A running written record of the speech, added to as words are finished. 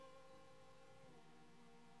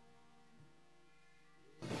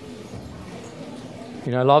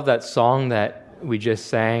I love that song that we just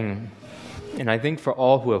sang. And I think for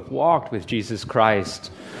all who have walked with Jesus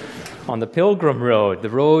Christ on the pilgrim road, the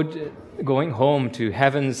road going home to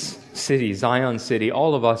heaven's city, Zion city,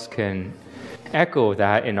 all of us can echo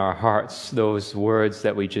that in our hearts, those words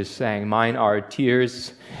that we just sang. Mine are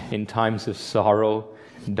tears in times of sorrow,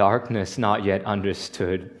 darkness not yet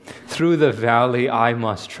understood. Through the valley I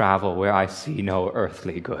must travel where I see no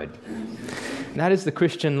earthly good. That is the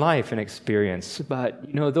Christian life and experience. But,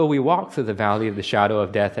 though we walk through the valley of the shadow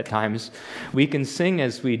of death at times, we can sing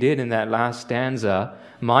as we did in that last stanza,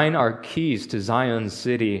 mine are keys to Zion's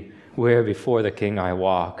city, where before the King I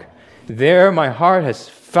walk. There my heart has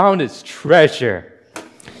found its treasure.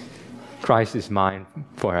 Christ is mine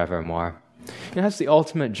forevermore. That's the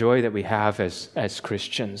ultimate joy that we have as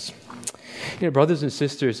Christians. Brothers and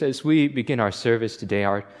sisters, as we begin our service today,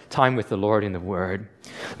 our time with the Lord in the Word,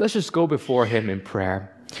 let's just go before Him in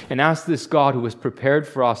prayer and ask this God who has prepared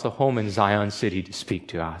for us a home in Zion City to speak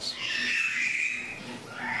to us.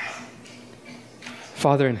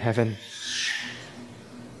 Father in heaven,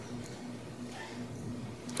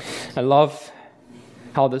 I love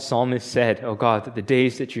how the psalmist said, "Oh God, that the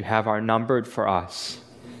days that you have are numbered for us,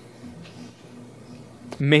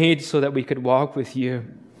 made so that we could walk with you.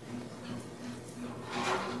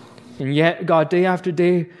 And yet, God, day after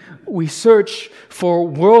day, we search for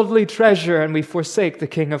worldly treasure and we forsake the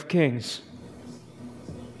King of Kings.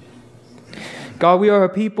 God, we are a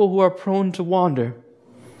people who are prone to wander,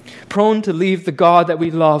 prone to leave the God that we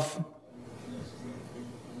love,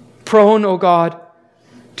 prone, oh God,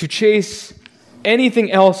 to chase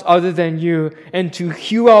anything else other than you and to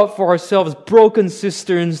hew out for ourselves broken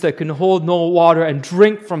cisterns that can hold no water and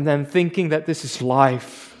drink from them thinking that this is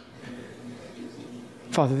life.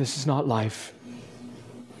 Father, this is not life.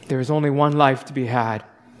 There is only one life to be had,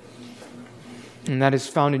 and that is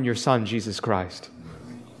found in your Son, Jesus Christ.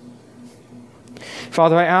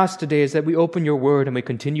 Father, I ask today is that we open your word and we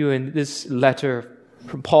continue in this letter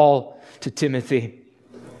from Paul to Timothy,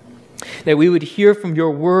 that we would hear from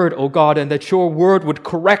your word, O God, and that your word would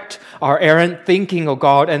correct our errant thinking, O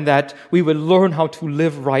God, and that we would learn how to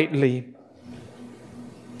live rightly.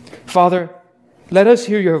 Father, let us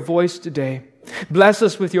hear your voice today. Bless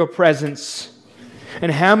us with your presence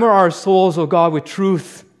and hammer our souls, O God, with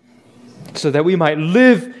truth so that we might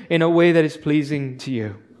live in a way that is pleasing to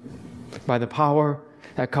you. By the power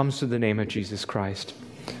that comes through the name of Jesus Christ,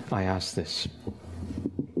 I ask this.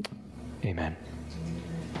 Amen.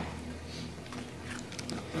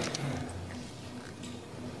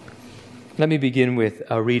 Let me begin with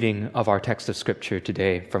a reading of our text of Scripture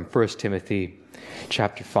today from 1 Timothy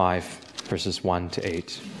chapter 5, verses 1 to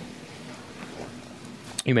 8.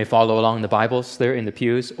 You may follow along in the Bibles there in the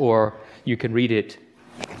pews, or you can read it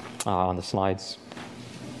on the slides.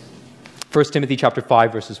 1 Timothy chapter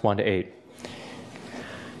 5, verses 1 to 8.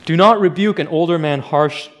 Do not rebuke an older man,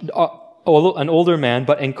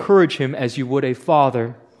 but encourage him as you would a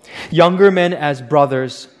father. Younger men as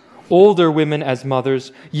brothers, older women as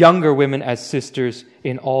mothers, younger women as sisters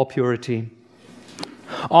in all purity.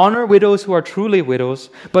 Honor widows who are truly widows,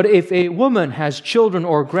 but if a woman has children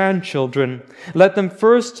or grandchildren, let them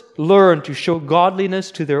first learn to show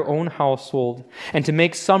godliness to their own household and to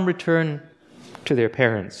make some return to their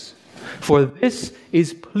parents. For this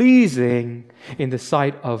is pleasing in the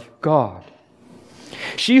sight of God.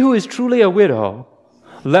 She who is truly a widow,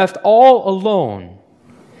 left all alone,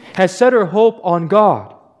 has set her hope on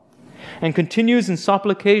God and continues in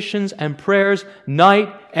supplications and prayers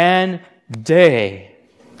night and day.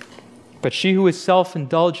 But she who is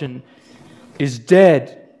self-indulgent is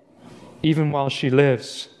dead even while she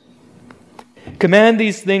lives. Command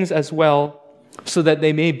these things as well, so that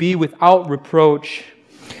they may be without reproach.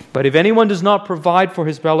 But if anyone does not provide for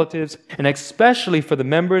his relatives, and especially for the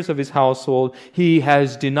members of his household, he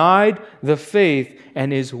has denied the faith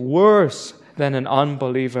and is worse than an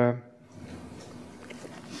unbeliever.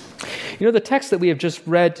 The text that we have just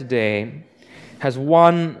read today has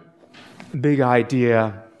one big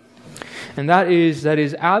idea. And that is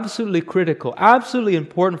absolutely critical, absolutely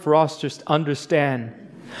important for us to understand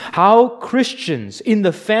how Christians in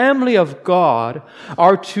the family of God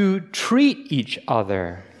are to treat each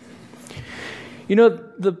other.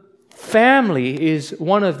 The family is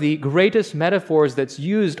one of the greatest metaphors that's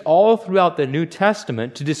used all throughout the New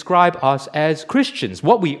Testament to describe us as Christians,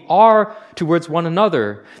 what we are towards one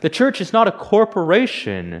another. The church is not a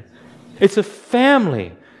corporation. It's a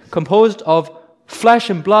family composed of flesh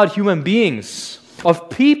and blood human beings, of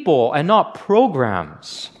people and not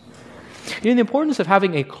programs. The importance of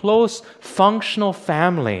having a close, functional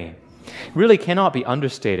family really cannot be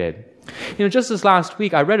understated. Just this last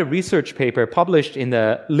week, I read a research paper published in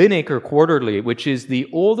the Linacre Quarterly, which is the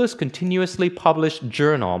oldest continuously published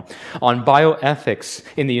journal on bioethics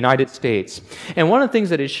in the United States. And one of the things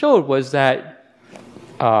that it showed was that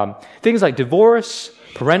things like divorce,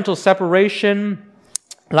 parental separation,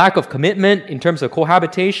 lack of commitment in terms of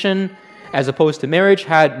cohabitation, as opposed to marriage,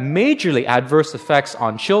 had majorly adverse effects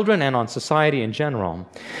on children and on society in general.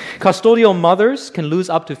 Custodial mothers can lose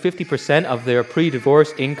up to 50% of their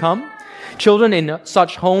pre-divorce income. Children in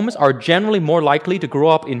such homes are generally more likely to grow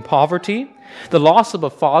up in poverty. The loss of a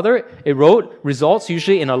father, it wrote, results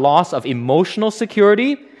usually in a loss of emotional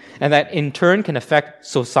security, and that in turn can affect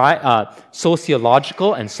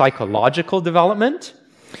sociological and psychological development.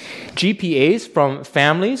 GPAs from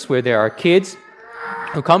families where there are kids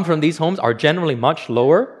who come from these homes are generally much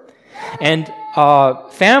lower. And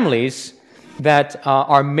families that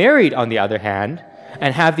are married, on the other hand,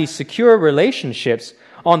 and have these secure relationships,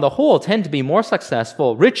 on the whole, tend to be more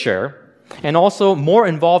successful, richer, and also more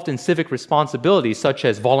involved in civic responsibilities, such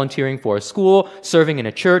as volunteering for a school, serving in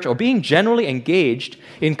a church, or being generally engaged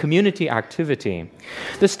in community activity.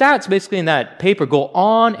 The stats basically in that paper go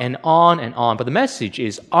on and on and on, but the message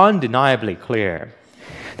is undeniably clear.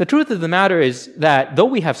 The truth of the matter is that though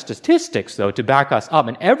we have statistics, though, to back us up,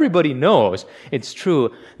 and everybody knows it's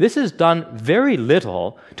true, this has done very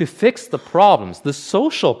little to fix the problems, the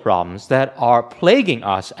social problems that are plaguing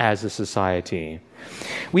us as a society.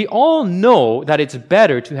 We all know that it's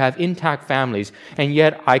better to have intact families, and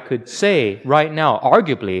yet I could say right now,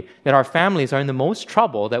 arguably, that our families are in the most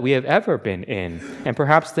trouble that we have ever been in, and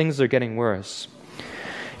perhaps things are getting worse.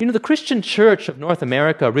 The Christian church of North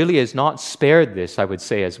America really is not spared this, I would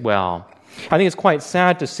say, as well. I think it's quite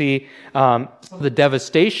sad to see the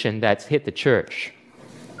devastation that's hit the church.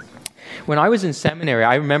 When I was in seminary,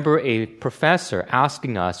 I remember a professor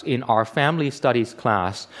asking us in our family studies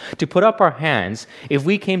class to put up our hands if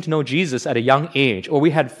we came to know Jesus at a young age, or we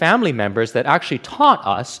had family members that actually taught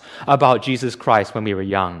us about Jesus Christ when we were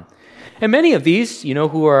young. And many of these,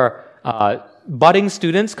 who are budding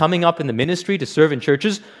students coming up in the ministry to serve in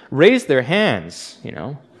churches raised their hands.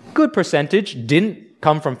 Good percentage didn't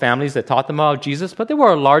come from families that taught them about Jesus, but there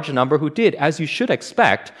were a large number who did, as you should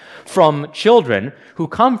expect, from children who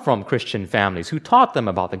come from Christian families, who taught them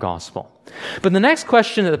about the gospel. But the next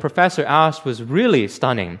question that the professor asked was really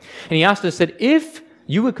stunning. And he asked us that if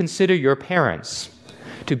you would consider your parents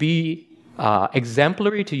to be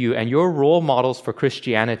exemplary to you and your role models for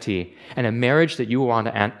Christianity and a marriage that you want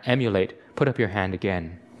to emulate, put up your hand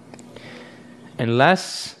again. And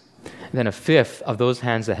less than a fifth of those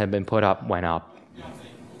hands that had been put up went up.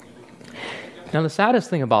 Now, the saddest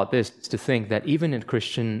thing about this is to think that even in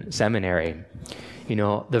Christian seminary,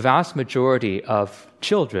 the vast majority of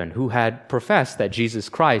children who had professed that Jesus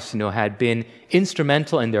Christ, had been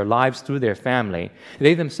instrumental in their lives through their family,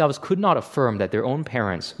 they themselves could not affirm that their own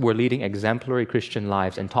parents were leading exemplary Christian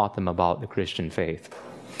lives and taught them about the Christian faith.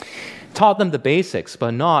 Taught them the basics,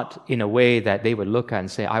 but not in a way that they would look at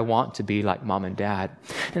and say, I want to be like mom and dad.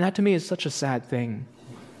 And that to me is such a sad thing.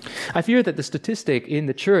 I fear that the statistic in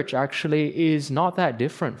the church actually is not that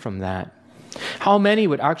different from that. How many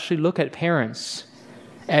would actually look at parents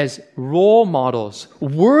as role models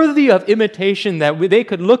worthy of imitation that they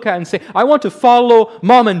could look at and say, I want to follow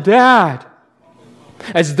mom and dad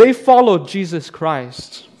as they followed Jesus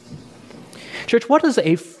Christ. Church, what does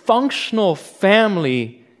a functional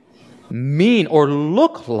family mean or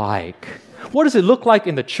look like? What does it look like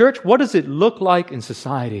in the church? What does it look like in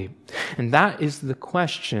society? And that is the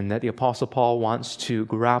question that the Apostle Paul wants to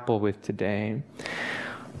grapple with today.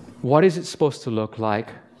 What is it supposed to look like?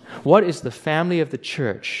 What is the family of the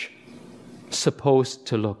church supposed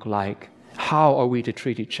to look like? How are we to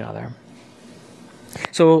treat each other?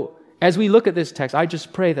 So, as we look at this text, I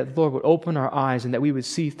just pray that the Lord would open our eyes and that we would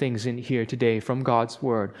see things in here today from God's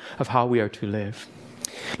Word of how we are to live.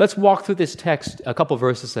 Let's walk through this text a couple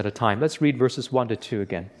verses at a time. Let's read verses 1 to 2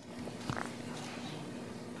 again.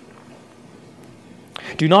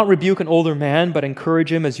 Do not rebuke an older man, but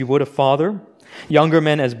encourage him as you would a father, younger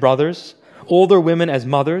men as brothers, older women as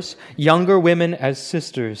mothers, younger women as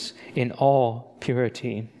sisters, in all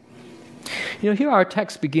purity. Here our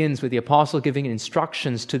text begins with the apostle giving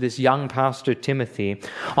instructions to this young pastor Timothy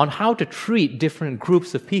on how to treat different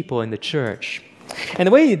groups of people in the church. And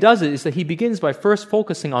the way he does it is that he begins by first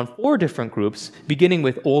focusing on 4 different groups, beginning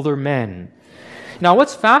with older men. Now,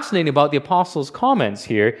 what's fascinating about the apostle's comments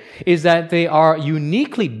here is that they are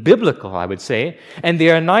uniquely biblical, I would say, and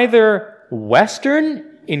they are neither Western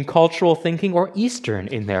in cultural thinking or Eastern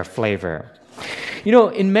in their flavor.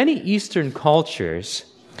 In many Eastern cultures,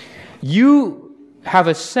 you have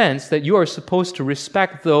a sense that you are supposed to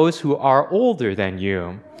respect those who are older than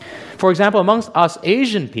you. For example, amongst us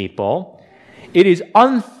Asian people, it is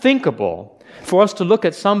unthinkable for us to look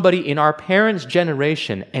at somebody in our parents'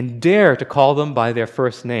 generation and dare to call them by their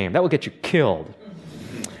first name. That will get you killed.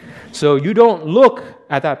 So you don't look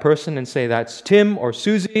at that person and say, that's Tim or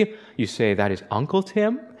Susie. You say, that is Uncle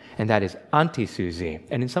Tim, and that is Auntie Susie.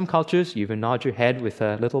 And in some cultures, you even nod your head with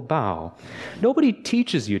a little bow. Nobody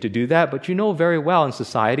teaches you to do that, but you know very well in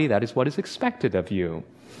society that is what is expected of you.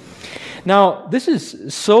 Now, this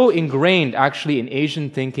is so ingrained actually in Asian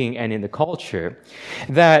thinking and in the culture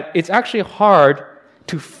that it's actually hard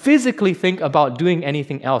to physically think about doing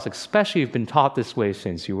anything else, especially if you've been taught this way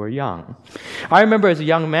since you were young. I remember as a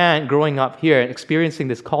young man growing up here and experiencing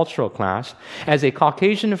this cultural clash, as a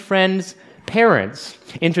Caucasian friend's parents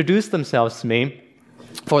introduced themselves to me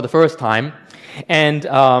for the first time, and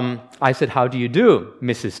I said, "How do you do,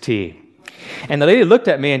 Mrs. T?" And the lady looked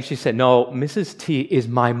at me and she said, "No, Mrs. T is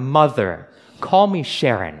my mother. Call me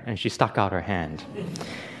Sharon." And she stuck out her hand.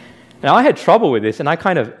 Now, I had trouble with this, and I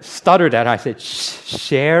kind of stuttered at it. I said,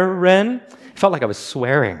 "Sharon?" It felt like I was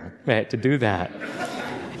swearing, right, to do that.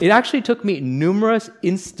 It actually took me numerous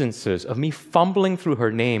instances of me fumbling through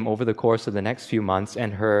her name over the course of the next few months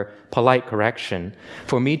and her polite correction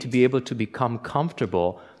for me to be able to become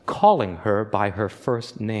comfortable calling her by her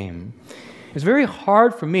first name. It's very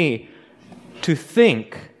hard for me to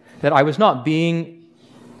think that I was not being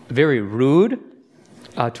very rude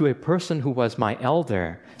to a person who was my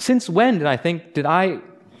elder. Since when did I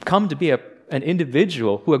come to be an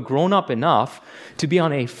individual who had grown up enough to be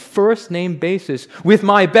on a first-name basis with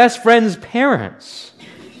my best friend's parents?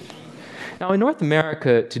 Now, in North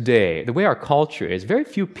America today, the way our culture is, very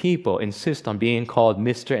few people insist on being called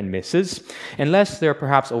Mr. and Mrs., unless they're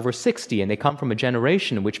perhaps over 60 and they come from a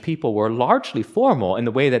generation in which people were largely formal in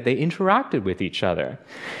the way that they interacted with each other.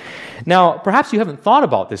 Now, perhaps you haven't thought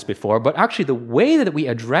about this before, but actually the way that we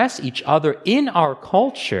address each other in our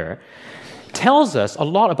culture tells us a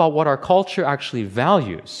lot about what our culture actually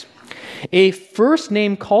values. A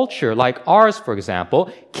first-name culture like ours, for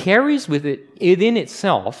example, carries within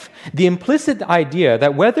itself the implicit idea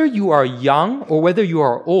that whether you are young or whether you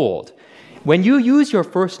are old, when you use your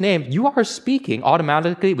first name, you are speaking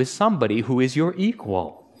automatically with somebody who is your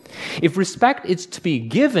equal. If respect is to be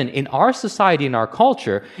given in our society, in our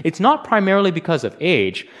culture, it's not primarily because of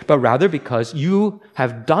age, but rather because you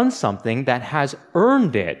have done something that has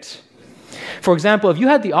earned it. For example, if you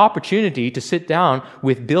had the opportunity to sit down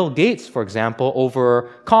with Bill Gates, for example, over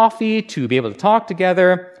coffee to be able to talk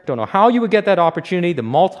together, don't know how you would get that opportunity, the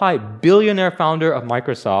multi-billionaire founder of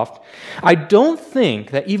Microsoft, I don't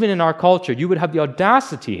think that even in our culture you would have the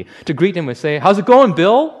audacity to greet him and say, "How's it going,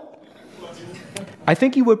 Bill?" I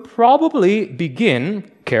think you would probably begin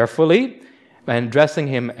carefully and addressing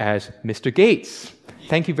him as Mr. Gates.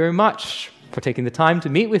 "Thank you very much for taking the time to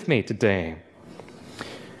meet with me today."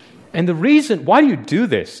 And the reason, why do you do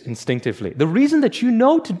this instinctively? The reason that you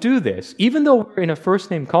know to do this, even though we're in a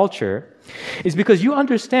first-name culture, is because you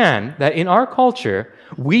understand that in our culture,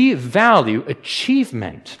 we value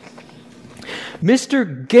achievement.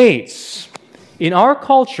 Mr. Gates, in our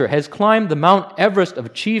culture, has climbed the Mount Everest of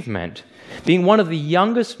achievement, being one of the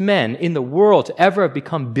youngest men in the world to ever have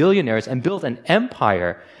become billionaires and built an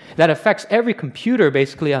empire that affects every computer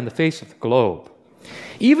basically on the face of the globe.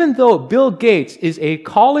 Even though Bill Gates is a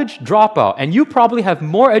college dropout and you probably have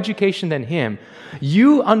more education than him,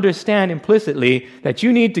 you understand implicitly that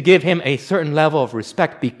you need to give him a certain level of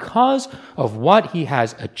respect because of what he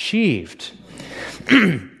has achieved.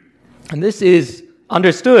 And this is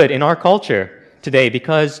understood in our culture today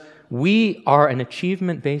because we are an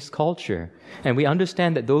achievement-based culture, and we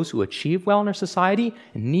understand that those who achieve well in our society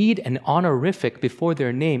need an honorific before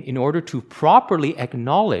their name in order to properly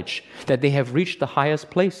acknowledge that they have reached the highest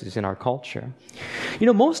places in our culture. You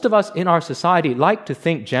know, most of us in our society like to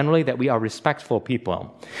think generally that we are respectful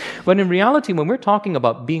people. But in reality, when we're talking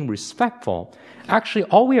about being respectful, actually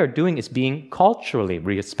all we are doing is being culturally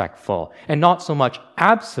respectful and not so much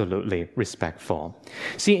absolutely respectful.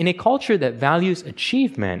 See, in a culture that values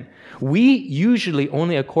achievement, we usually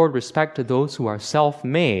only accord respect to those who are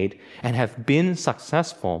self-made and have been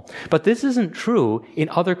successful. But this isn't true in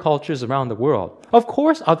other cultures around the world. Of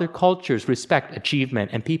course, other cultures respect achievement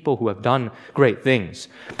and people who have done great things,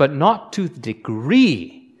 but not to the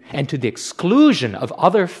degree and to the exclusion of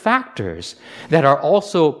other factors that are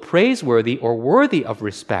also praiseworthy or worthy of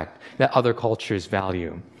respect that other cultures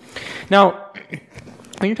value. Now,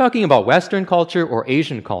 when you're talking about Western culture or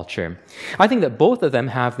Asian culture, I think that both of them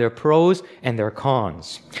have their pros and their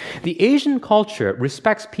cons. The Asian culture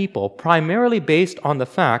respects people primarily based on the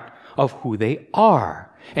fact of who they are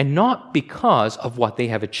and not because of what they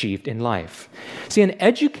have achieved in life. See, an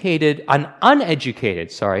uneducated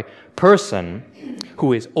person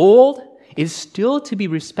who is old is still to be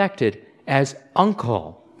respected as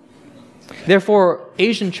uncle. Therefore,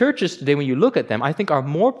 Asian churches today, when you look at them, I think are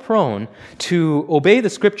more prone to obey the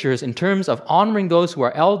scriptures in terms of honoring those who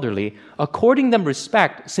are elderly, according them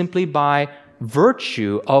respect simply by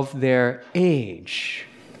virtue of their age.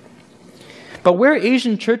 But where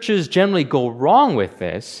Asian churches generally go wrong with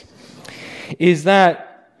this is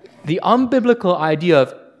that the unbiblical idea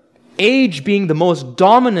of age being the most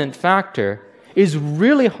dominant factor is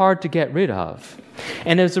really hard to get rid of.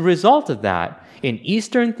 And as a result of that, in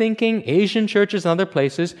Eastern thinking, Asian churches and other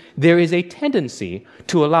places, there is a tendency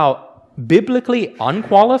to allow biblically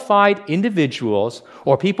unqualified individuals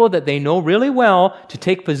or people that they know really well to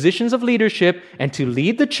take positions of leadership and to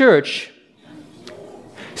lead the church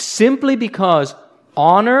simply because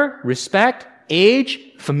honor, respect, age,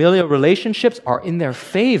 familial relationships are in their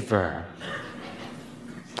favor.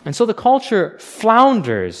 And so the culture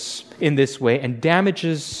flounders in this way and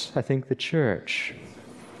damages, I think, the church.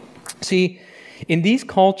 See, in these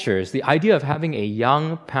cultures, the idea of having a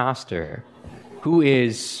young pastor who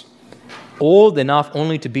is old enough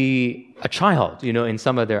only to be a child, in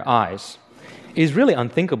some of their eyes, is really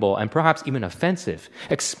unthinkable and perhaps even offensive,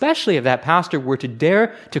 especially if that pastor were to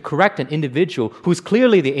dare to correct an individual who's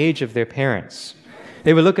clearly the age of their parents.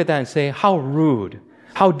 They would look at that and say, "How rude.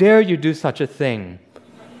 How dare you do such a thing?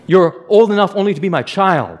 You're old enough only to be my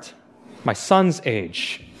child, my son's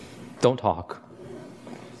age. Don't talk."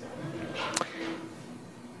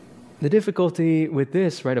 The difficulty with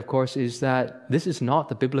this, of course, is that this is not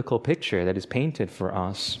the biblical picture that is painted for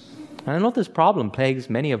us. And I know this problem plagues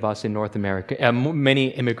many of us in North America, many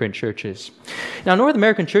immigrant churches. Now, North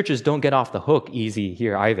American churches don't get off the hook easy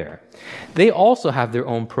here either. They also have their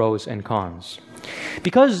own pros and cons.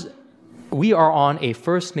 Because we are on a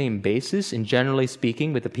first-name basis, in generally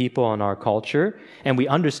speaking, with the people in our culture, and we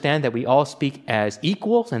understand that we all speak as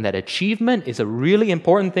equals and that achievement is a really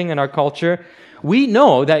important thing in our culture, we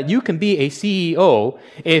know that you can be a CEO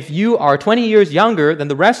if you are 20 years younger than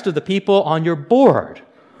the rest of the people on your board.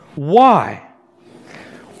 Why?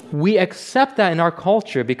 We accept that in our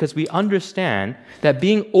culture because we understand that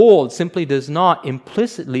being old simply does not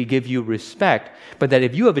implicitly give you respect, but that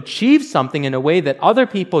if you have achieved something in a way that other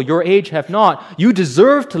people your age have not, you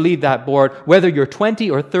deserve to lead that board, whether you're 20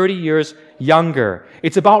 or 30 years younger.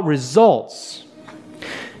 It's about results.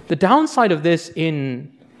 The upside of this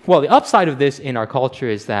in our culture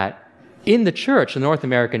is that in the church, the North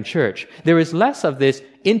American church, there is less of this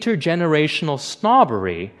intergenerational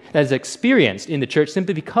snobbery that is experienced in the church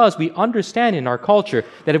simply because we understand in our culture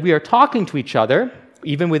that if we are talking to each other,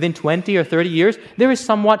 even within 20 or 30 years, there is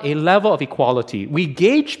somewhat a level of equality. We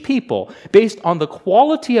gauge people based on the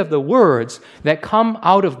quality of the words that come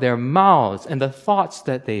out of their mouths and the thoughts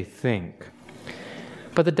that they think.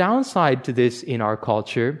 But the downside to this in our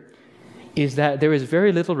culture is that there is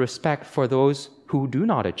very little respect for those who do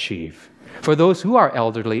not achieve, for those who are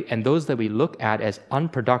elderly and those that we look at as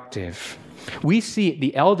unproductive. We see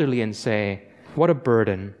the elderly and say, "What a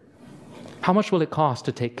burden. How much will it cost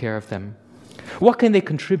to take care of them? What can they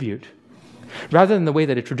contribute?" Rather than the way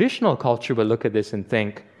that a traditional culture would look at this and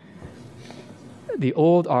think, "The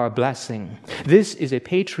old are a blessing. This is a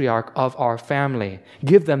patriarch of our family.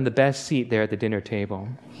 Give them the best seat there at the dinner table."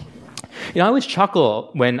 I always chuckle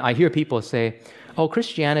when I hear people say, "Oh,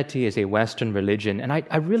 Christianity is a Western religion," and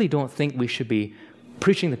I really don't think we should be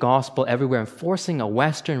preaching the gospel everywhere and forcing a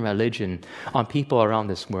Western religion on people around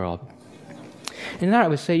this world. And then I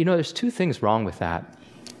would say, there's two things wrong with that.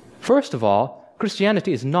 First of all,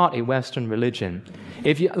 Christianity is not a Western religion.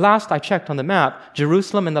 Last I checked on the map,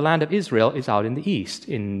 Jerusalem and the land of Israel is out in the east,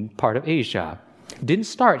 in part of Asia. It didn't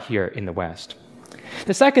start here in the West.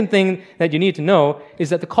 The second thing that you need to know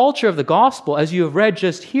is that the culture of the gospel, as you have read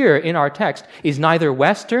just here in our text, is neither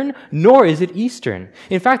Western nor is it Eastern.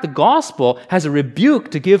 In fact, the gospel has a rebuke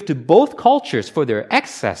to give to both cultures for their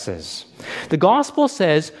excesses. The gospel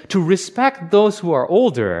says to respect those who are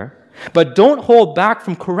older, but don't hold back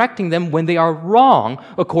from correcting them when they are wrong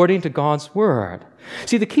according to God's word.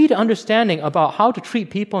 See, the key to understanding about how to treat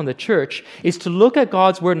people in the church is to look at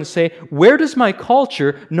God's word and say, where does my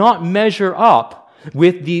culture not measure up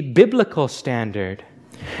with the biblical standard?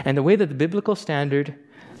 And the way that the biblical standard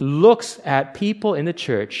looks at people in the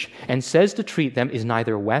church and says to treat them is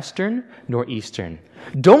neither Western nor Eastern.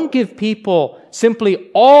 Don't give people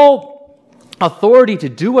simply all authority to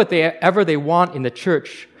do whatever they want in the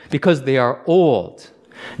church because they are old.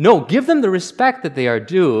 No, give them the respect that they are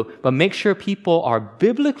due, but make sure people are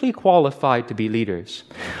biblically qualified to be leaders.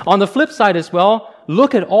 On the flip side as well,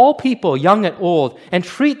 look at all people, young and old, and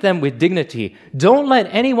treat them with dignity. Don't let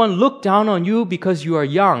anyone look down on you because you are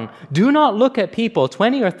young. Do not look at people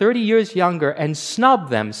 20 or 30 years younger and snub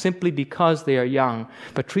them simply because they are young,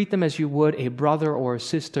 but treat them as you would a brother or a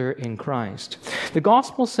sister in Christ. The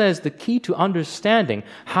gospel says the key to understanding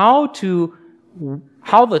how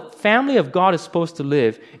the family of God is supposed to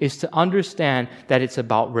live is to understand that it's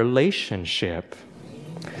about relationship.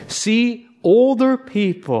 See older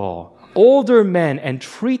people, older men, and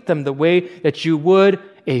treat them the way that you would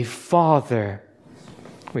a father,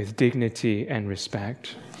 with dignity and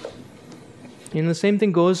respect. And the same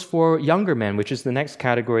thing goes for younger men, which is the next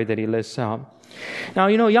category that he lists out. Now,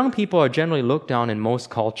 young people are generally looked down in most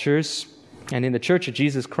cultures, and in the Church of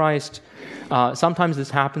Jesus Christ, sometimes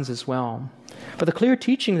this happens as well. But the clear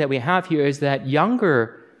teaching that we have here is that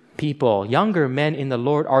younger people, younger men in the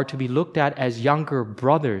Lord, are to be looked at as younger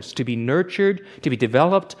brothers, to be nurtured, to be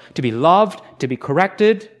developed, to be loved, to be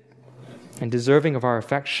corrected, and deserving of our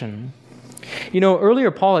affection.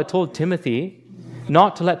 Earlier Paul had told Timothy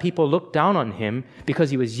not to let people look down on him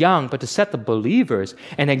because he was young, but to set the believers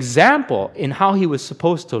an example in how he was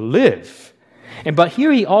supposed to live. But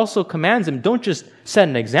here he also commands him, don't just set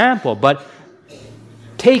an example, but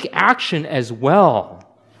take action as well.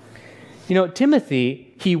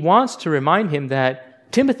 Timothy, he wants to remind him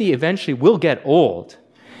that Timothy eventually will get old.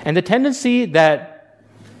 And the tendency that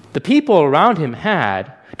the people around him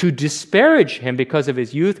had to disparage him because of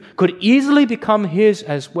his youth could easily become his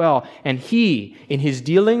as well. And he, in his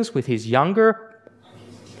dealings with his younger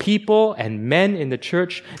people and men in the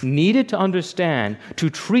church, needed to understand to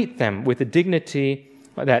treat them with the dignity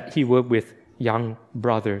that he would with young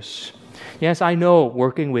brothers. Yes, I know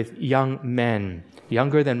working with young men,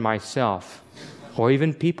 younger than myself, or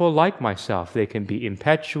even people like myself, they can be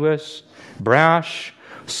impetuous, brash,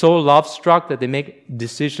 so love-struck that they make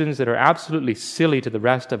decisions that are absolutely silly to the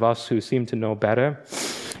rest of us who seem to know better.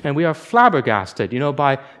 And we are flabbergasted,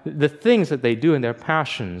 by the things that they do and their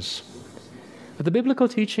passions. But the biblical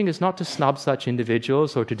teaching is not to snub such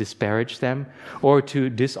individuals or to disparage them or to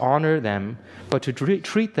dishonor them, but to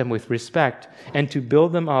treat them with respect and to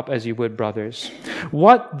build them up as you would brothers.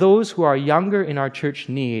 What those who are younger in our church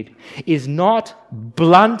need is not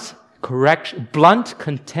blunt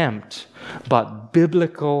contempt, but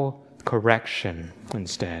biblical correction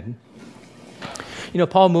instead.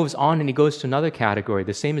 Paul moves on and he goes to another category.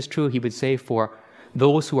 The same is true, he would say, for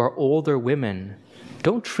those who are older women.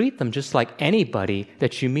 Don't treat them just like anybody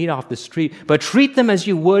that you meet off the street, but treat them as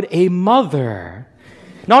you would a mother.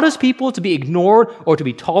 Not as people to be ignored or to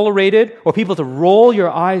be tolerated or people to roll your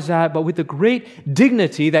eyes at, but with the great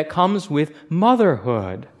dignity that comes with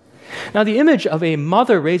motherhood. Now, the image of a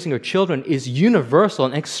mother raising her children is universal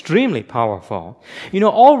and extremely powerful.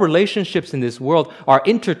 All relationships in this world are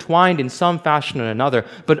intertwined in some fashion or another,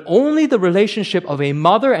 but only the relationship of a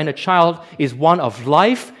mother and a child is one of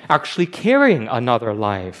life actually carrying another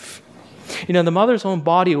life. The mother's own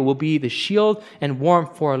body will be the shield and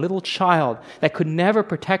warmth for a little child that could never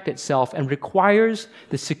protect itself and requires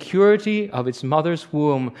the security of its mother's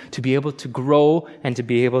womb to be able to grow and to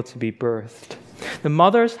be able to be birthed. The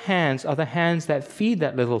mother's hands are the hands that feed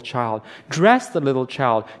that little child, dress the little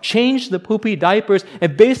child, change the poopy diapers,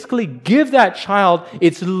 and basically give that child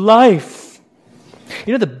its life.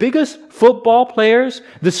 The biggest football players,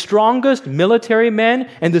 the strongest military men,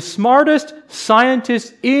 and the smartest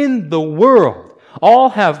scientists in the world all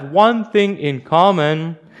have one thing in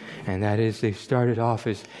common, and that is they started off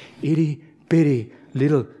as itty-bitty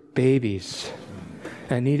little babies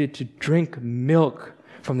that needed to drink milk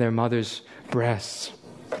from their mother's breasts.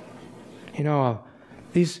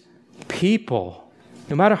 These people,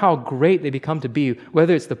 no matter how great they become to be,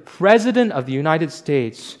 whether it's the President of the United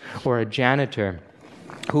States or a janitor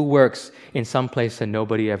who works in some place that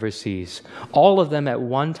nobody ever sees, all of them at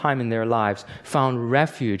one time in their lives found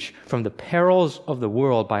refuge from the perils of the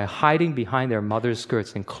world by hiding behind their mother's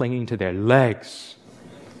skirts and clinging to their legs.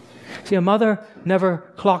 See, a mother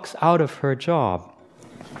never clocks out of her job.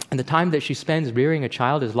 And the time that she spends rearing a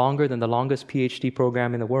child is longer than the longest PhD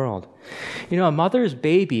program in the world. A mother's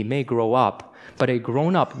baby may grow up, but a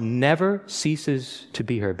grown-up never ceases to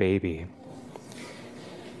be her baby.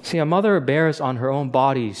 See, a mother bears on her own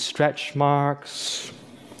body stretch marks,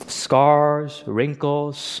 scars,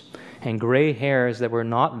 wrinkles, and gray hairs that were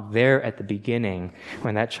not there at the beginning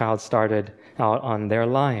when that child started out on their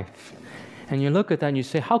life. And you look at that and you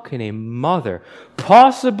say, how can a mother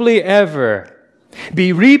possibly ever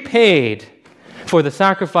be repaid for the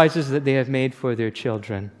sacrifices that they have made for their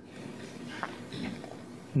children?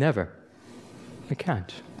 Never. It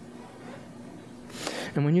can't.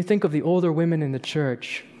 And when you think of the older women in the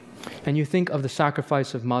church, and you think of the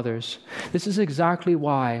sacrifice of mothers, this is exactly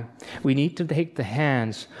why we need to take the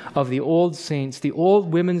hands of the old saints, the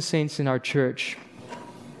old women saints in our church,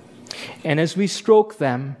 and as we stroke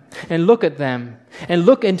them and look at them and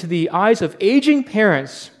look into the eyes of aging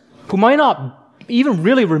parents who might not even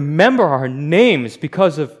really remember our names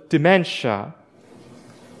because of dementia,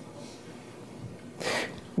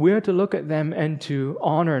 we are to look at them and to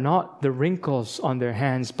honor not the wrinkles on their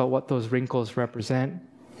hands, but what those wrinkles represent.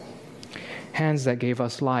 Hands that gave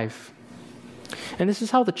us life. And this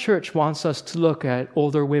is how the church wants us to look at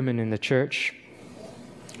older women in the church,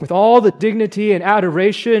 with all the dignity and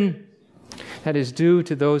adoration that is due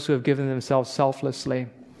to those who have given themselves selflessly.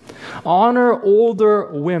 Honor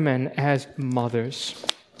older women as mothers.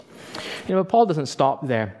 But Paul doesn't stop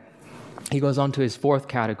there. He goes on to his fourth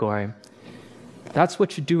category. That's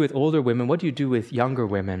what you do with older women. What do you do with younger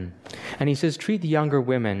women? And he says, treat the younger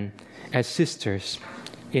women as sisters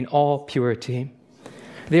in all purity.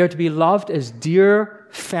 They are to be loved as dear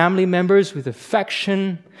family members with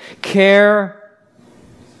affection, care,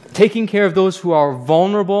 taking care of those who are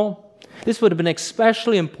vulnerable. This would have been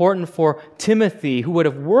especially important for Timothy, who would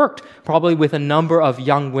have worked probably with a number of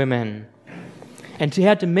young women. And he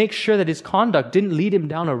had to make sure that his conduct didn't lead him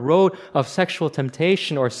down a road of sexual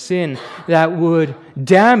temptation or sin that would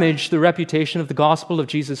damage the reputation of the gospel of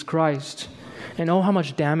Jesus Christ. And oh, how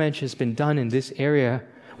much damage has been done in this area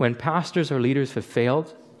when pastors or leaders have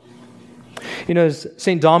failed. As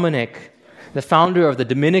St. Dominic, the founder of the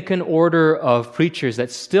Dominican order of preachers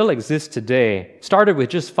that still exists today, started with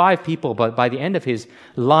just 5 people, but by the end of his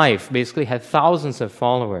life, basically had thousands of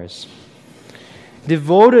followers,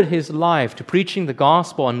 devoted his life to preaching the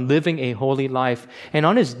gospel and living a holy life. And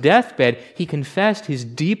on his deathbed, he confessed his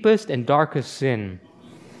deepest and darkest sin.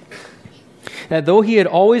 That though he had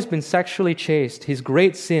always been sexually chaste, his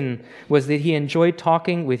great sin was that he enjoyed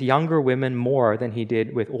talking with younger women more than he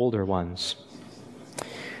did with older ones.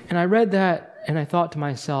 And I read that and I thought to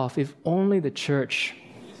myself, if only the church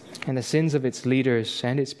and the sins of its leaders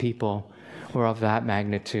and its people were of that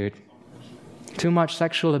magnitude. Too much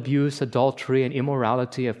sexual abuse, adultery, and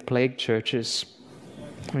immorality have plagued churches.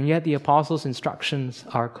 And yet the apostles' instructions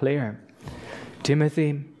are clear.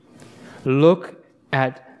 Timothy, look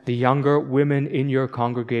at the younger women in your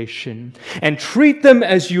congregation and treat them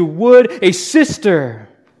as you would a sister,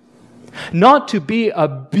 not to be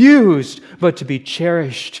abused, but to be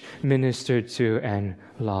cherished, ministered to, and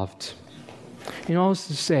loved. All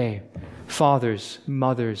to say, fathers,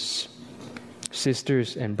 mothers,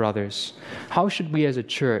 sisters, and brothers, how should we as a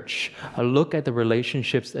church look at the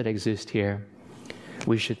relationships that exist here?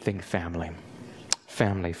 We should think family.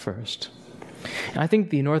 Family first. And I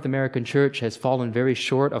think the North American church has fallen very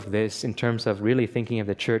short of this in terms of really thinking of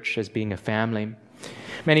the church as being a family.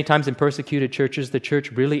 Many times in persecuted churches, the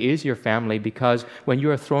church really is your family, because when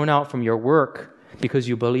you are thrown out from your work because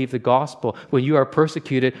you believe the gospel, when you are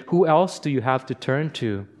persecuted, who else do you have to turn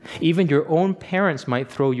to? Even your own parents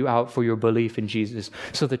might throw you out for your belief in Jesus.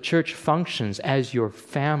 So the church functions as your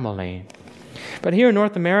family. But here in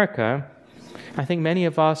North America, I think many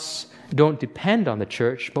of us don't depend on the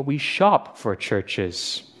church, but we shop for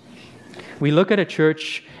churches. We look at a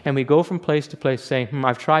church and we go from place to place saying,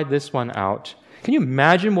 I've tried this one out. Can you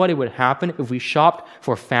imagine what it would happen if we shopped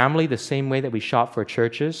for family the same way that we shop for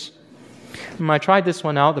churches? I tried this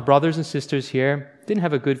one out. The brothers and sisters here, didn't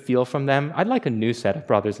have a good feel from them. I'd like a new set of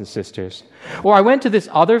brothers and sisters. Or I went to this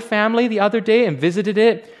other family the other day and visited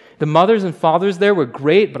it. The mothers and fathers there were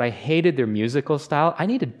great, but I hated their musical style. I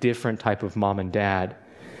need a different type of mom and dad.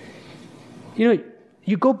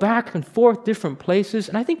 You go back and forth different places,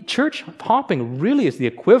 and I think church hopping really is the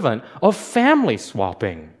equivalent of family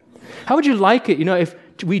swapping. How would you like it, if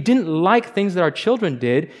we didn't like things that our children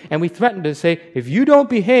did, and we threatened to say, if you don't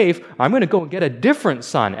behave, I'm going to go and get a different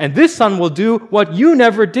son, and this son will do what you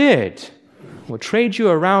never did. We'll trade you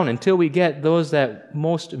around until we get those that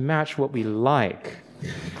most match what we like.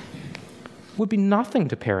 It would be nothing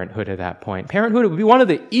to parenthood at that point. Parenthood would be one of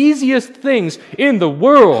the easiest things in the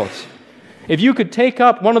world. If you could take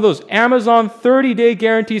up one of those Amazon 30-day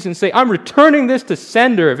guarantees and say, I'm returning this to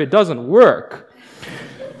sender if it doesn't work.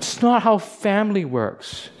 It's not how family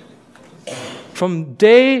works. From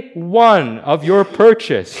day one of your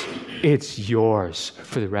purchase, it's yours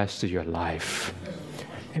for the rest of your life.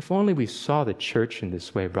 If only we saw the church in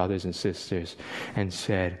this way, brothers and sisters, and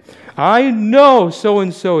said, I know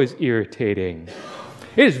so-and-so is irritating.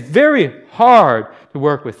 It is very hard to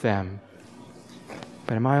work with them.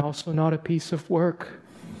 But am I also not a piece of work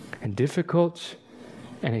and difficult?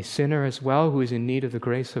 and a sinner as well who is in need of the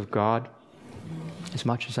grace of God. As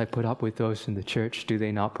much as I put up with those in the church, do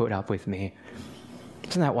they not put up with me?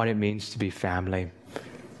 Isn't that what it means to be family?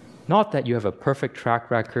 Not that you have a perfect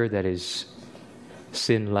track record that is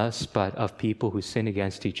sinless, but of people who sin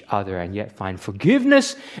against each other and yet find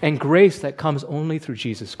forgiveness and grace that comes only through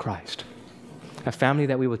Jesus Christ. A family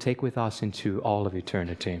that we will take with us into all of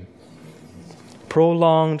eternity.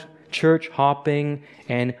 Prolonged church hopping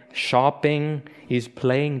and shopping is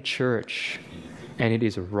playing church, and it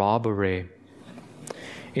is robbery.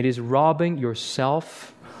 It is robbing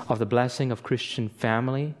yourself of the blessing of Christian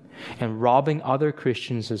family and robbing other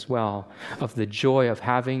Christians as well of the joy of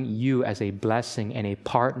having you as a blessing and a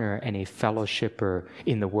partner and a fellowshipper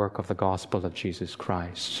in the work of the gospel of Jesus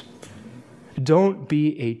Christ. Don't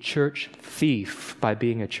be a church thief by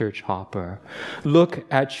being a church hopper. Look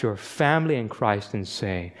at your family in Christ and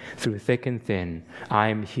say, through thick and thin, I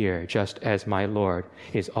am here just as my Lord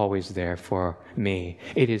is always there for me.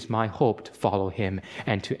 It is my hope to follow Him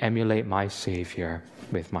and to emulate my Savior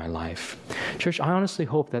with my life. Church, I honestly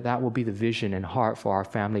hope that that will be the vision and heart for our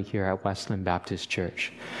family here at Westland Baptist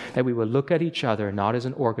Church. That we will look at each other not as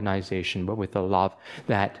an organization, but with the love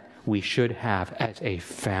that we should have as a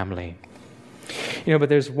family. But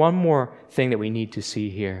there's one more thing that we need to see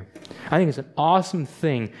here. I think it's an awesome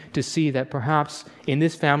thing to see that perhaps in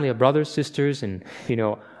this family of brothers, sisters, and,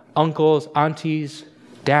 uncles, aunties,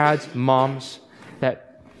 dads, moms,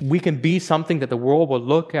 that we can be something that the world will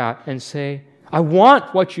look at and say, I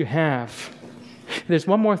want what you have. There's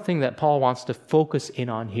one more thing that Paul wants to focus in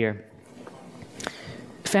on here.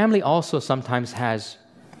 Family also sometimes has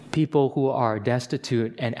people who are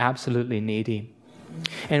destitute and absolutely needy.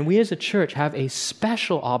 And we as a church have a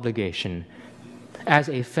special obligation as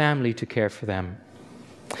a family to care for them.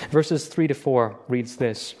 Verses 3-4 reads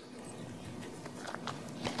this.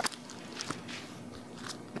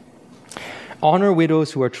 Honor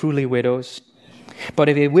widows who are truly widows. But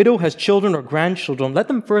if a widow has children or grandchildren, let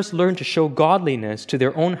them first learn to show godliness to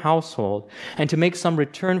their own household and to make some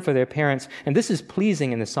return for their parents. And this is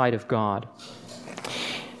pleasing in the sight of God.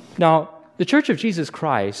 Now, the Church of Jesus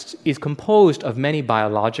Christ is composed of many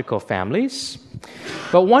biological families,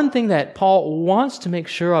 but one thing that Paul wants to make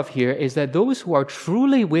sure of here is that those who are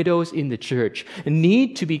truly widows in the church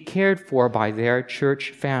need to be cared for by their church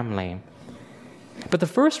family. But the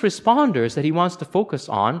first responders that he wants to focus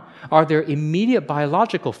on are their immediate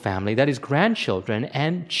biological family, that is, grandchildren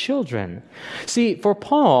and children. See, for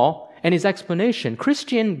Paul and his explanation,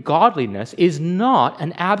 Christian godliness is not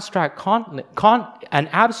an abstract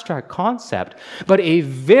concept, but a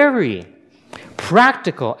very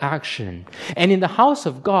practical action. And in the house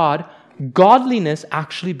of God, godliness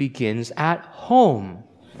actually begins at home.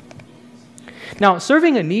 Now,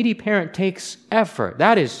 serving a needy parent takes effort,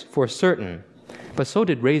 that is for certain, but so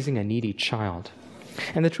did raising a needy child.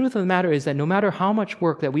 And the truth of the matter is that no matter how much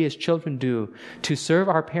work that we as children do to serve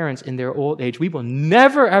our parents in their old age, we will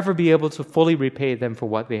never ever be able to fully repay them for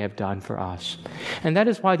what they have done for us. And that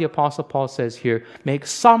is why the Apostle Paul says here, make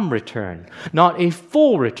some return, not a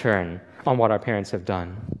full return on what our parents have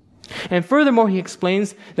done. And furthermore, he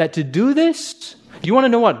explains that to do this, do you want to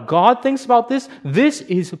know what God thinks about this? This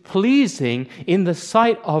is pleasing in the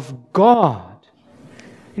sight of God.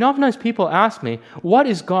 Oftentimes people ask me, what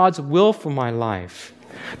is God's will for my life?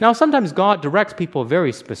 Now, sometimes God directs people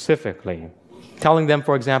very specifically, telling them,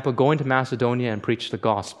 for example, go into Macedonia and preach the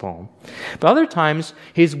gospel. But other times,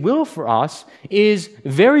 His will for us is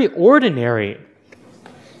very ordinary.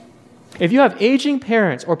 If you have aging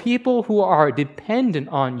parents or people who are dependent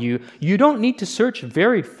on you, you don't need to search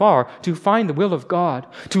very far to find the will of God.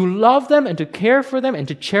 To love them and to care for them and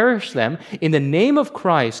to cherish them in the name of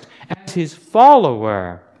Christ as His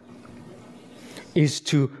follower is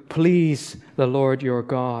to please the Lord your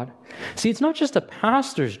God. See, it's not just a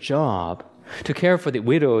pastor's job to care for the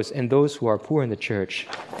widows and those who are poor in the church.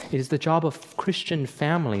 It is the job of Christian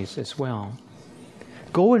families as well.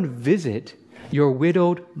 Go and visit your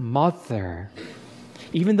widowed mother.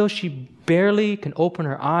 Even though she barely can open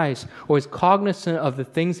her eyes or is cognizant of the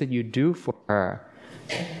things that you do for her,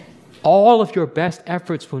 all of your best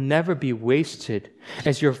efforts will never be wasted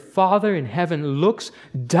as your Father in heaven looks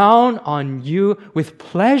down on you with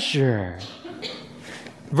pleasure.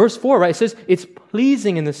 Verse 4, right? It says, it's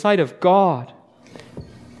pleasing in the sight of God.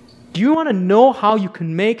 Do you want to know how you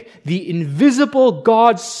can make the invisible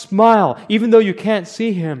God smile, even though you can't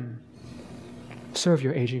see Him? Serve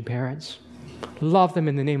your aging parents. Love them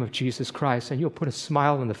in the name of Jesus Christ, and you'll put a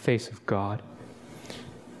smile on the face of God.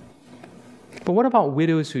 But what about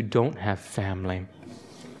widows who don't have family?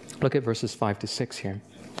 Look at verses 5-6 here.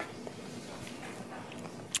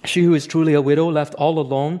 She who is truly a widow, left all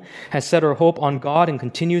alone, has set her hope on God and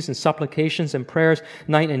continues in supplications and prayers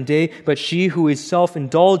night and day. But she who is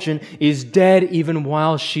self-indulgent is dead even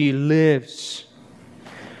while she lives.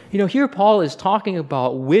 Here Paul is talking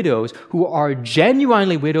about widows who are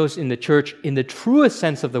genuinely widows in the church in the truest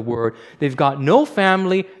sense of the word. They've got no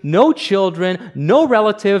family, no children, no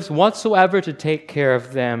relatives whatsoever to take care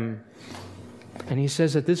of them. And he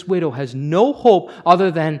says that this widow has no hope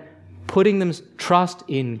other than putting them trust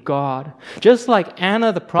in God. Just like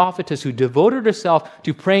Anna the prophetess, who devoted herself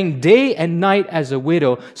to praying day and night as a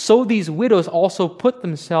widow, so these widows also put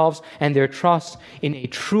themselves and their trust in a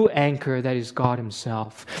true anchor that is God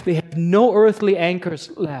Himself. They have no earthly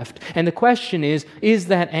anchors left. And the question is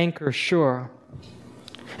that anchor sure?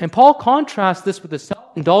 And Paul contrasts this with a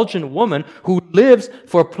self-indulgent woman who lives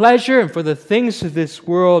for pleasure and for the things of this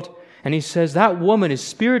world. And he says that woman is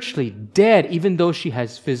spiritually dead even though she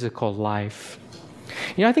has physical life.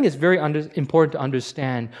 I think it's very important to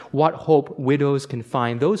understand what hope widows can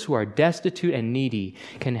find, those who are destitute and needy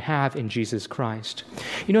can have in Jesus Christ.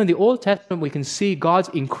 In the Old Testament, we can see God's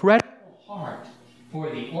incredible heart for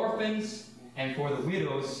the orphans and for the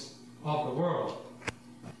widows of the world.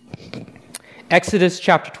 Exodus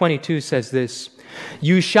chapter 22 says this,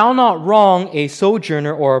 "You shall not wrong a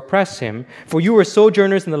sojourner or oppress him, for you were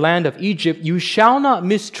sojourners in the land of Egypt. You shall not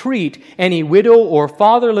mistreat any widow or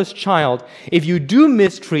fatherless child. If you do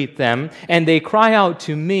mistreat them, and they cry out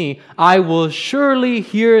to me, I will surely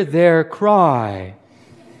hear their cry.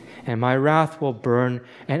 And my wrath will burn,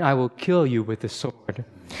 and I will kill you with the sword.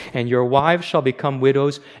 And your wives shall become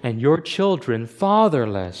widows, and your children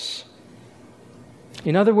fatherless."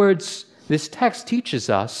 In other words, this text teaches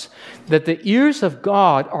us that the ears of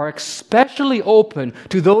God are especially open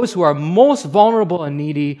to those who are most vulnerable and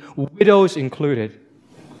needy, widows included.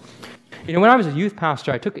 When I was a youth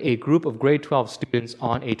pastor, I took a group of grade 12 students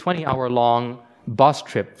on a 20-hour-long bus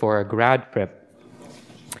trip for a grad trip.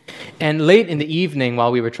 And late in the evening,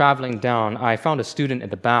 while we were traveling down, I found a student at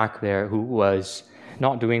the back there who was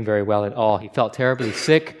not doing very well at all. He felt terribly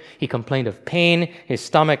sick. He complained of pain. His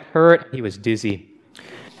stomach hurt. He was dizzy.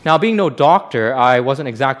 Now, being no doctor, I wasn't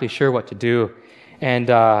exactly sure what to do, and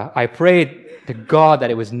I prayed to God that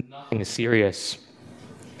it was nothing serious.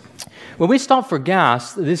 When we stopped for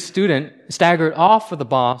gas, this student staggered off with the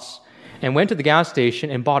bus and went to the gas station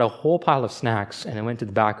and bought a whole pile of snacks and then went to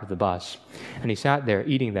the back of the bus. And he sat there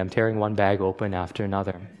eating them, tearing one bag open after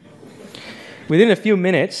another. Within a few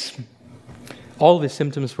minutes, all of his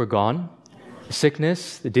symptoms were gone, the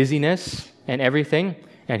sickness, the dizziness, and everything,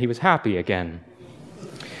 and he was happy again.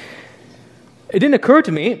 It didn't occur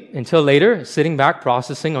to me until later, sitting back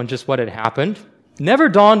processing on just what had happened. Never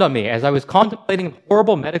dawned on me as I was contemplating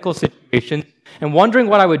horrible medical situations and wondering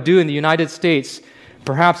what I would do in the United States.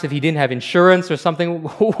 Perhaps if he didn't have insurance or something,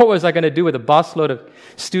 what was I going to do with a busload of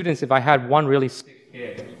students if I had one really sick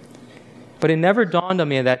kid? But it never dawned on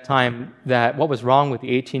me at that time that what was wrong with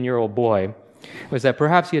the 18-year-old boy was that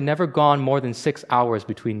perhaps he had never gone more than 6 hours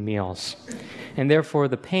between meals. And therefore,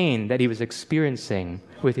 the pain that he was experiencing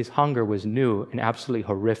with his hunger was new and absolutely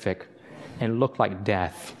horrific and looked like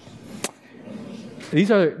death.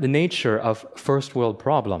 These are the nature of first world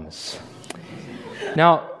problems.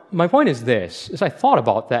 Now, my point is this, as I thought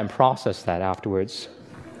about that and processed that afterwards.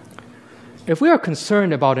 If we are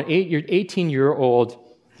concerned about an 18-year-old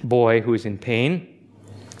boy who is in pain,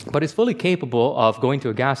 but is fully capable of going to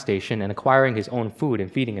a gas station and acquiring his own food and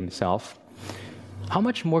feeding himself, how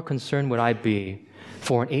much more concerned would I be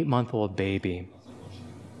for an 8-month-old baby?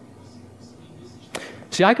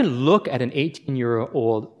 See, I can look at an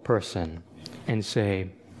 18-year-old person and say,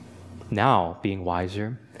 now, being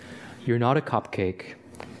wiser, you're not a cupcake.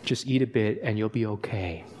 Just eat a bit and you'll be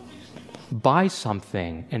okay. Buy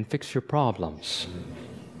something and fix your problems.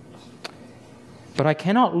 But I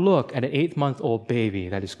cannot look at an 8-month-old baby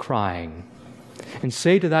that is crying and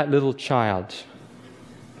say to that little child,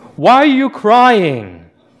 why are you crying?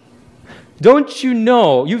 Don't you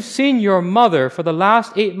know you've seen your mother for the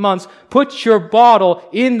last 8 months put your bottle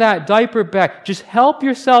in that diaper bag? Just help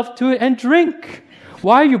yourself to it and drink.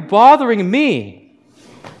 Why are you bothering me?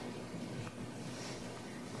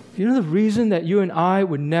 You know the reason that you and I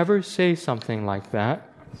would never say something like that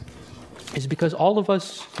is because all of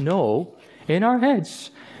us know in our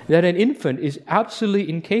heads that an infant is absolutely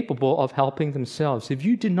incapable of helping themselves. If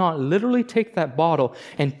you did not literally take that bottle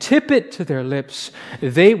and tip it to their lips,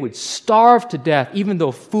 they would starve to death, even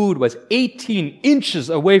though food was 18 inches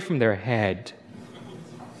away from their head.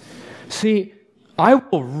 See, I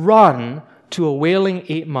will run to a wailing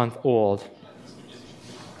 8-month-old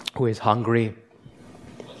who is hungry,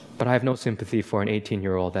 but I have no sympathy for an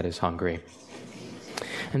 18-year-old that is hungry.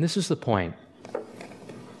 And this is the point.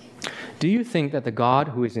 Do you think that the God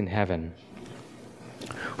who is in heaven,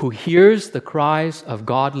 who hears the cries of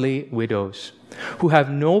godly widows, who have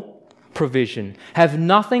no provision, have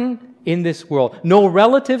nothing in this world, no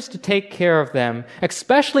relatives to take care of them,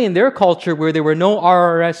 especially in their culture where there were no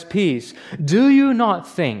RRSPs, do you not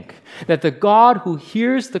think that the God who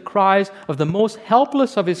hears the cries of the most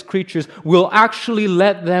helpless of his creatures will actually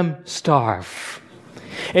let them starve?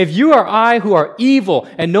 If you or I, who are evil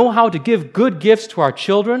and know how to give good gifts to our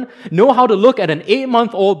children, know how to look at an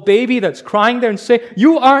 8-month-old baby that's crying there and say,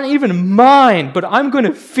 "You aren't even mine, but I'm going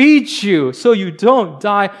to feed you so you don't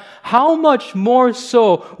die," how much more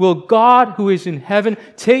so will God who is in heaven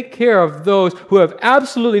take care of those who have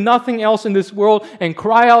absolutely nothing else in this world and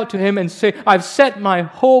cry out to him and say, "I've set my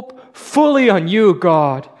hope fully on you,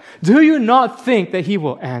 God"? Do you not think that he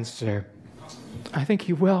will answer? I think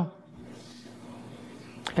he will.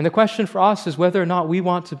 And the question for us is whether or not we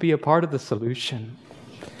want to be a part of the solution.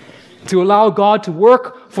 To allow God to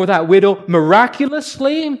work for that widow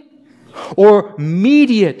miraculously or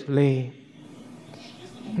immediately.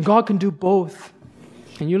 God can do both.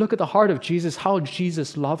 And you look at the heart of Jesus, how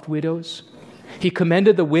Jesus loved widows. He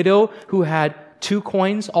commended the widow who had 2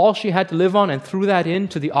 coins, all she had to live on, and threw that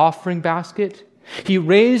into the offering basket. He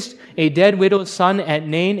raised a dead widow's son at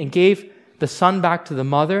Nain and gave the son back to the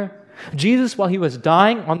mother. Jesus, while he was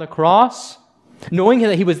dying on the cross, knowing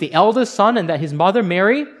that he was the eldest son and that his mother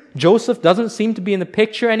Mary, Joseph doesn't seem to be in the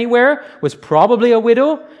picture anywhere, was probably a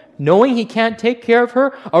widow, knowing he can't take care of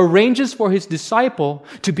her, arranges for his disciple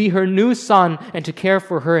to be her new son and to care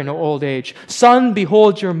for her in her old age. "Son,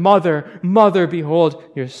 behold your mother. Mother, behold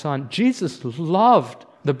your son." Jesus loved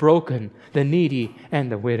the broken, the needy,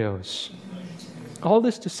 and the widows. All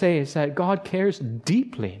this to say is that God cares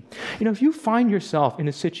deeply. If you find yourself in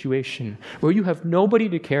a situation where you have nobody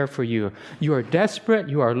to care for you, you are desperate,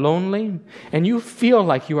 you are lonely, and you feel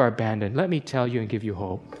like you are abandoned, let me tell you and give you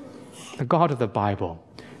hope. The God of the Bible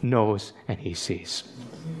knows and he sees.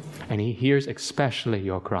 And he hears especially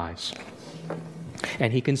your cries.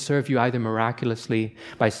 And he can serve you either miraculously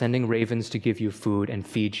by sending ravens to give you food and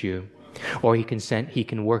feed you, or he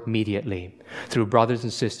can work immediately through brothers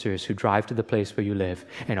and sisters who drive to the place where you live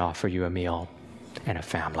and offer you a meal and a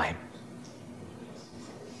family.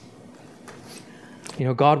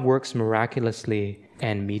 God works miraculously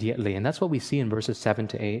and immediately, and that's what we see in verses 7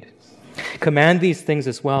 to 8. "Command these things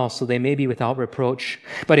as well, so they may be without reproach.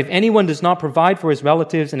 But if anyone does not provide for his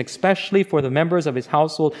relatives, and especially for the members of his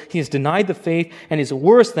household, he has denied the faith and is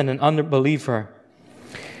worse than an unbeliever."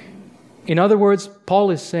 In other words,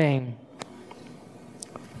 Paul is saying,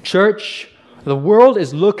 church, the world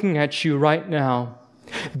is looking at you right now.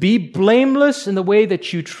 Be blameless in the way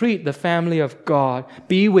that you treat the family of God.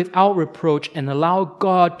 Be without reproach and allow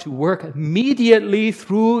God to work immediately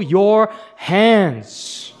through your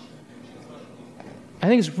hands. I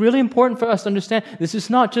think it's really important for us to understand this is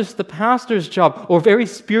not just the pastor's job or very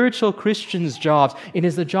spiritual Christians' jobs. It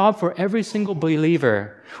is the job for every single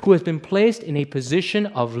believer who has been placed in a position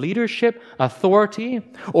of leadership, authority,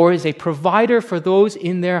 or is a provider for those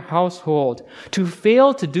in their household. To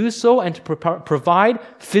fail to do so and to provide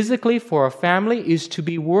physically for a family is to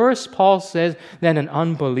be worse, Paul says, than an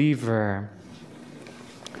unbeliever.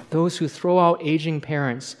 Those who throw out aging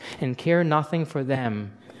parents and care nothing for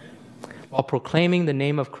them while proclaiming the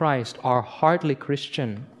name of Christ are hardly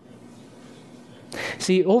Christian.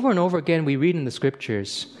 See, over and over again we read in the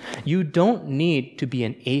scriptures, you don't need to be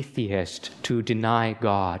an atheist to deny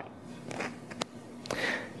God.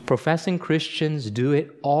 Professing Christians do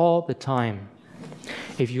it all the time.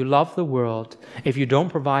 If you love the world, if you don't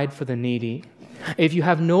provide for the needy, if you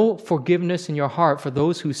have no forgiveness in your heart for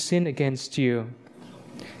those who sin against you,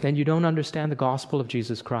 then you don't understand the gospel of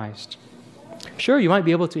Jesus Christ. Sure, you might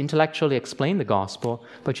be able to intellectually explain the gospel,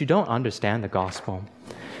 but you don't understand the gospel.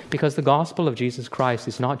 Because the gospel of Jesus Christ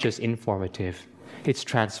is not just informative, it's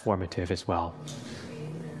transformative as well.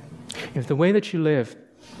 If the way that you live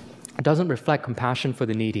doesn't reflect compassion for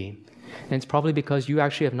the needy, then it's probably because you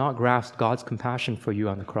actually have not grasped God's compassion for you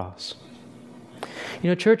on the cross.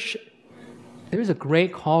 Church, there is a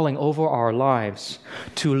great calling over our lives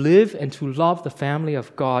to live and to love the family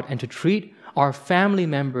of God and to treat our family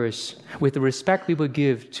members with the respect we would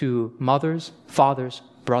give to mothers, fathers,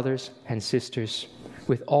 brothers, and sisters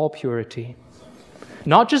with all purity.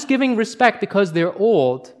 Not just giving respect because they're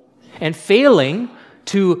old and failing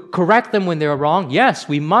to correct them when they're wrong. Yes,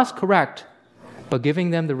 we must correct, but giving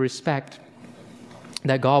them the respect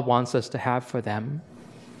that God wants us to have for them.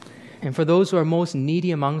 And for those who are most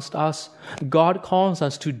needy amongst us, God calls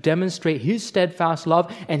us to demonstrate His steadfast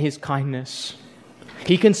love and His kindness.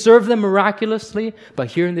 He can serve them miraculously,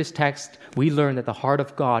 but here in this text, we learn that the heart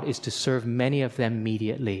of God is to serve many of them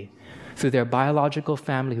immediately through their biological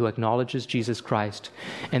family who acknowledges Jesus Christ,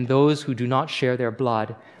 and those who do not share their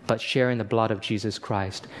blood, but share in the blood of Jesus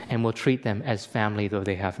Christ, and will treat them as family though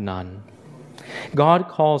they have none. God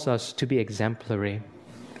calls us to be exemplary,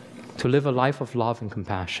 to live a life of love and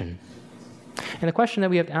compassion. And the question that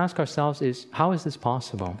we have to ask ourselves is, how is this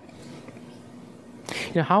possible?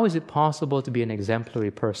 How is it possible to be an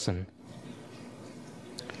exemplary person?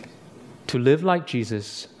 To live like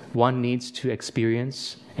Jesus, one needs to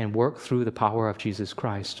experience and work through the power of Jesus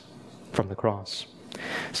Christ from the cross.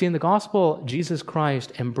 See, in the gospel, Jesus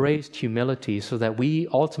Christ embraced humility so that we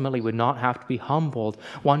ultimately would not have to be humbled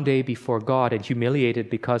one day before God and humiliated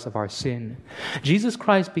because of our sin. Jesus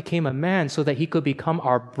Christ became a man so that he could become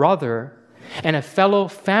our brother and a fellow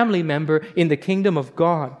family member in the kingdom of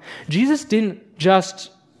God. Jesus didn't just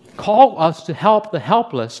call us to help the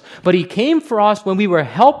helpless, but he came for us when we were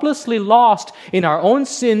helplessly lost in our own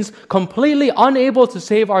sins, completely unable to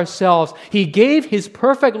save ourselves. He gave his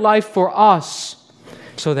perfect life for us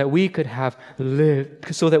so that we could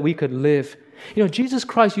live. Jesus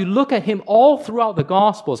Christ, you look at him all throughout the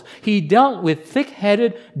Gospels. He dealt with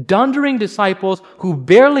thick-headed, dundering disciples who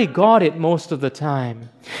barely got it most of the time.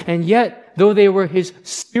 And yet, though they were his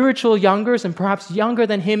spiritual youngers and perhaps younger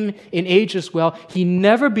than him in age as well, he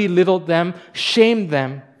never belittled them, shamed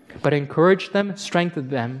them, but encouraged them,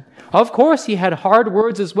 strengthened them. Of course, he had hard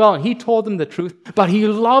words as well, and he told them the truth, but he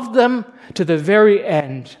loved them to the very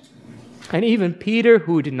end. And even Peter,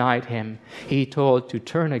 who denied him, he told to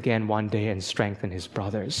turn again one day and strengthen his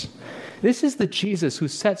brothers. This is the Jesus who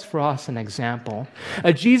sets for us an example.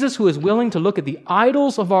 A Jesus who is willing to look at the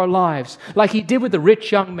idols of our lives, like he did with the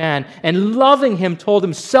rich young man, and loving him told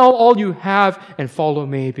him, sell all you have and follow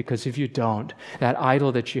me, because if you don't, that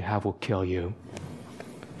idol that you have will kill you.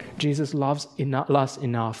 Jesus loves us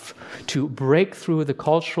enough to break through the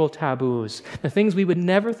cultural taboos, the things we would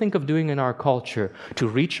never think of doing in our culture, to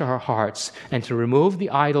reach our hearts and to remove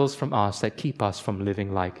the idols from us that keep us from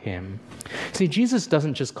living like him. See, Jesus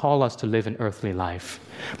doesn't just call us to live an earthly life,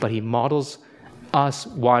 but he models us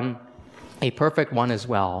a perfect one as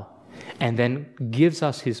well, and then gives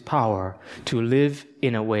us his power to live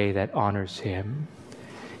in a way that honors him.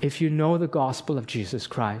 If you know the gospel of Jesus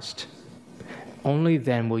Christ, only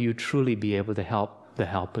then will you truly be able to help the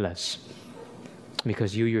helpless,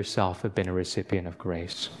 because you yourself have been a recipient of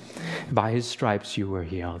grace. By his stripes you were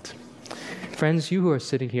healed. Friends, you who are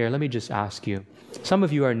sitting here, let me just ask you, some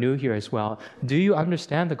of you are new here as well. Do you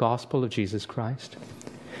understand the gospel of Jesus Christ?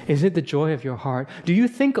 Is it the joy of your heart? Do you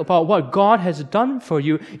think about what God has done for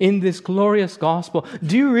you in this glorious gospel?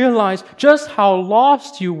 Do you realize just how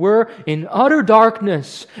lost you were in utter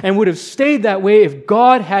darkness and would have stayed that way if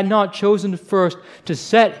God had not chosen first to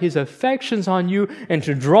set his affections on you and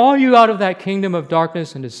to draw you out of that kingdom of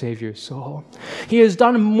darkness and to save your soul? He has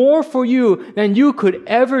done more for you than you could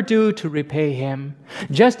ever do to repay him.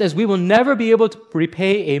 Just as we will never be able to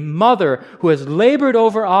repay a mother who has labored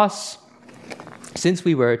over us since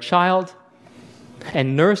we were a child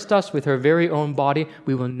and nursed us with her very own body,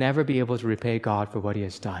 we will never be able to repay God for what he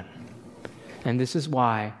has done. And this is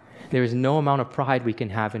why there is no amount of pride we can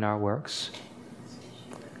have in our works.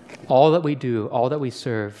 All that we do, all that we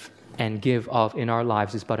serve and give of in our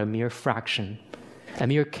lives is but a mere fraction, a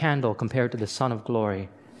mere candle compared to the Son of Glory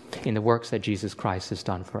in the works that Jesus Christ has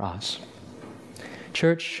done for us.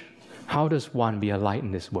 Church, how does one be a light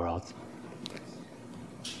in this world?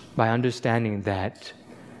 By understanding that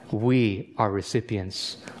we are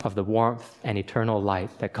recipients of the warmth and eternal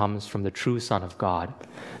light that comes from the true Son of God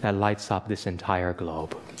that lights up this entire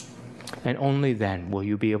globe. And only then will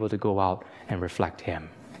you be able to go out and reflect him.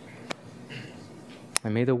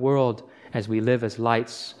 And may the world, as we live as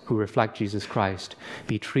lights who reflect Jesus Christ,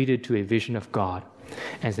 be treated to a vision of God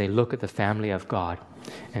as they look at the family of God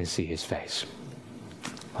and see his face.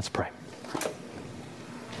 Let's pray.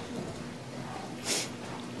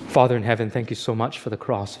 Father in heaven, thank you so much for the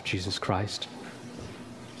cross of Jesus Christ.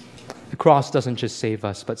 The cross doesn't just save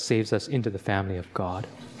us, but saves us into the family of God.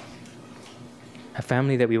 A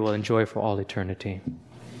family that we will enjoy for all eternity.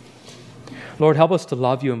 Lord, help us to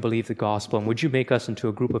love you and believe the gospel, and would you make us into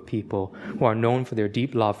a group of people who are known for their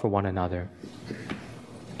deep love for one another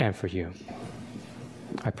and for you.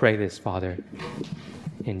 I pray this, Father,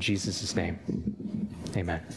 in Jesus' name. Amen.